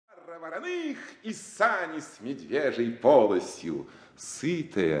вороных и сани с медвежьей полостью.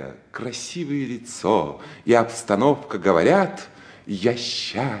 Сытое, красивое лицо и обстановка говорят: я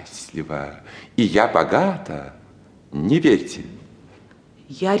счастлива и я богата. Не верьте.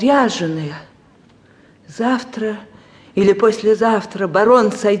 Я ряженая. Завтра или послезавтра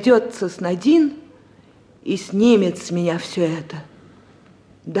барон сойдется с Надин и снимет с меня все это.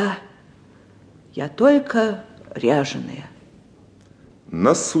 Да, я только ряженая.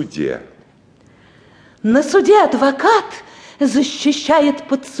 На суде. На суде адвокат защищает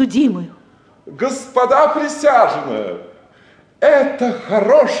подсудимую. Господа присяжные, это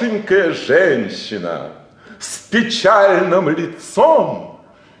хорошенькая женщина с печальным лицом,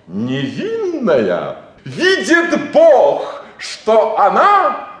 невинная. Видит Бог, что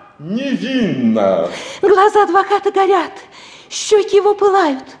она невинна. Глаза адвоката горят, щеки его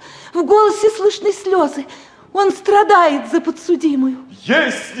пылают, в голосе слышны слезы. Он страдает за подсудимую.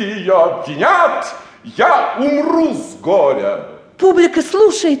 Если ее обвинят, я умру с горя. Публика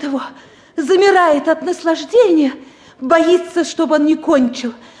слушает его, замирает от наслаждения, боится, чтобы он не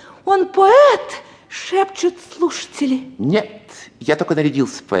кончил. Он поэт, шепчут слушатели. Нет, я только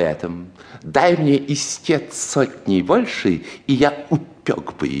нарядился поэтом. Дай мне истец сотней больше, и я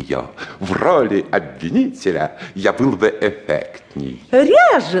упек бы ее. В роли обвинителя я был бы эффектней.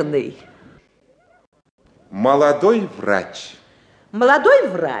 Ряженый. Молодой врач. Молодой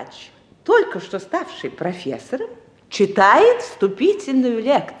врач, только что ставший профессором, читает вступительную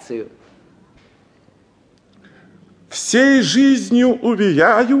лекцию. Всей жизнью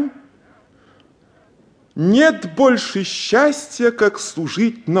уверяю, нет больше счастья, как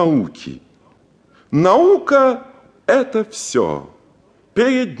служить науке. Наука – это все.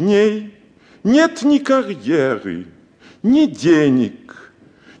 Перед ней нет ни карьеры, ни денег,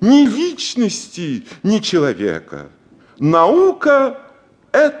 ни личности, ни человека. Наука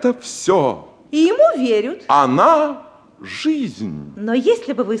 – это все. И ему верят. Она – жизнь. Но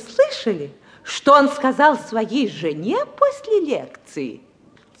если бы вы слышали, что он сказал своей жене после лекции.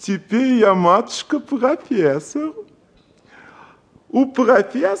 Теперь я, матушка, профессор. У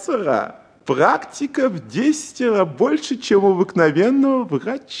профессора практика в 10 раз больше, чем у обыкновенного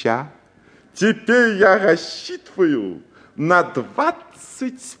врача. Теперь я рассчитываю на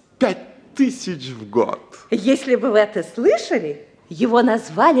 25 тысяч в год. Если бы вы это слышали, его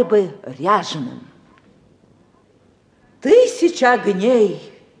назвали бы ряженым. 1000 огней.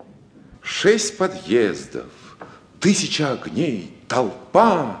 6 подъездов, 1000 огней,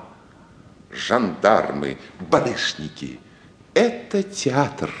 толпа, жандармы, барышники. Это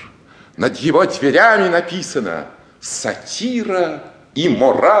театр. Над его дверями написано «Сатира и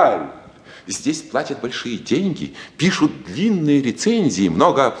мораль». Здесь платят большие деньги, пишут длинные рецензии,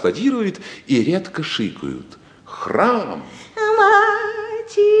 много аплодируют и редко шикают. Храм.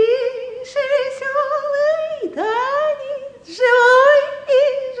 Мальчишь, веселый танец, живой и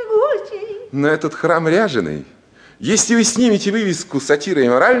жгучий. Но этот храм ряженый. Если вы снимете вывеску «Сатира и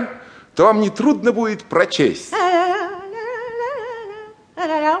мораль», то вам нетрудно будет прочесть.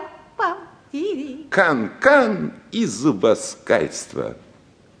 Кан-кан и зубоскальство.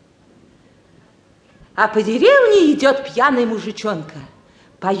 А по деревне идет пьяный мужичонка.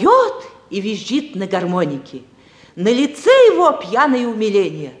 Поет и визжит на гармонике. На лице его пьяное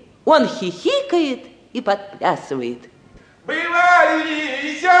умиление. Он хихикает и подплясывает. Бывали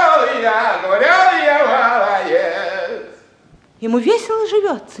веселые, говорил я молодец. Ему весело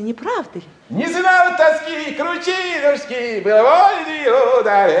живется, не правда ли? Не знал тоски, кручинушки, был вольный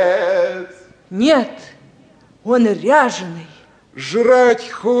удалец. Нет, он ряженый.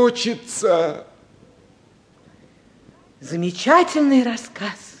 Жрать хочется. Замечательный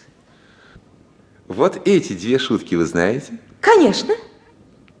рассказ. Вот эти 2 шутки вы знаете? Конечно.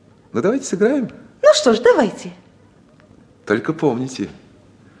 Ну, давайте сыграем. Ну что ж, давайте. Только помните,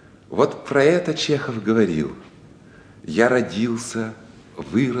 вот про это Чехов говорил. Я родился,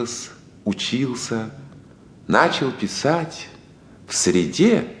 вырос, учился, начал писать в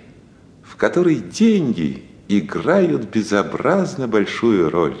среде, в которой деньги играют безобразно большую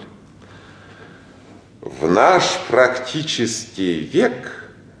роль. В наш практический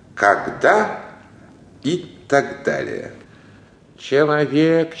век, когда и так далее.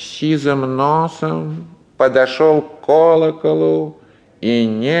 Человек с сизым носом подошел к колоколу и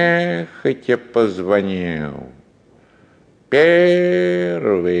нехотя позвонил.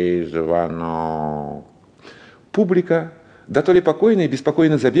 Первый звонок. Публика, да то ли покойно и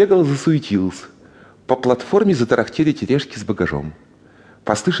беспокойно забегала, засуетилась. По платформе затарахтели тележки с багажом.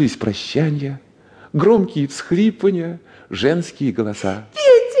 Послышались прощания, громкие всхлипывания, женские голоса.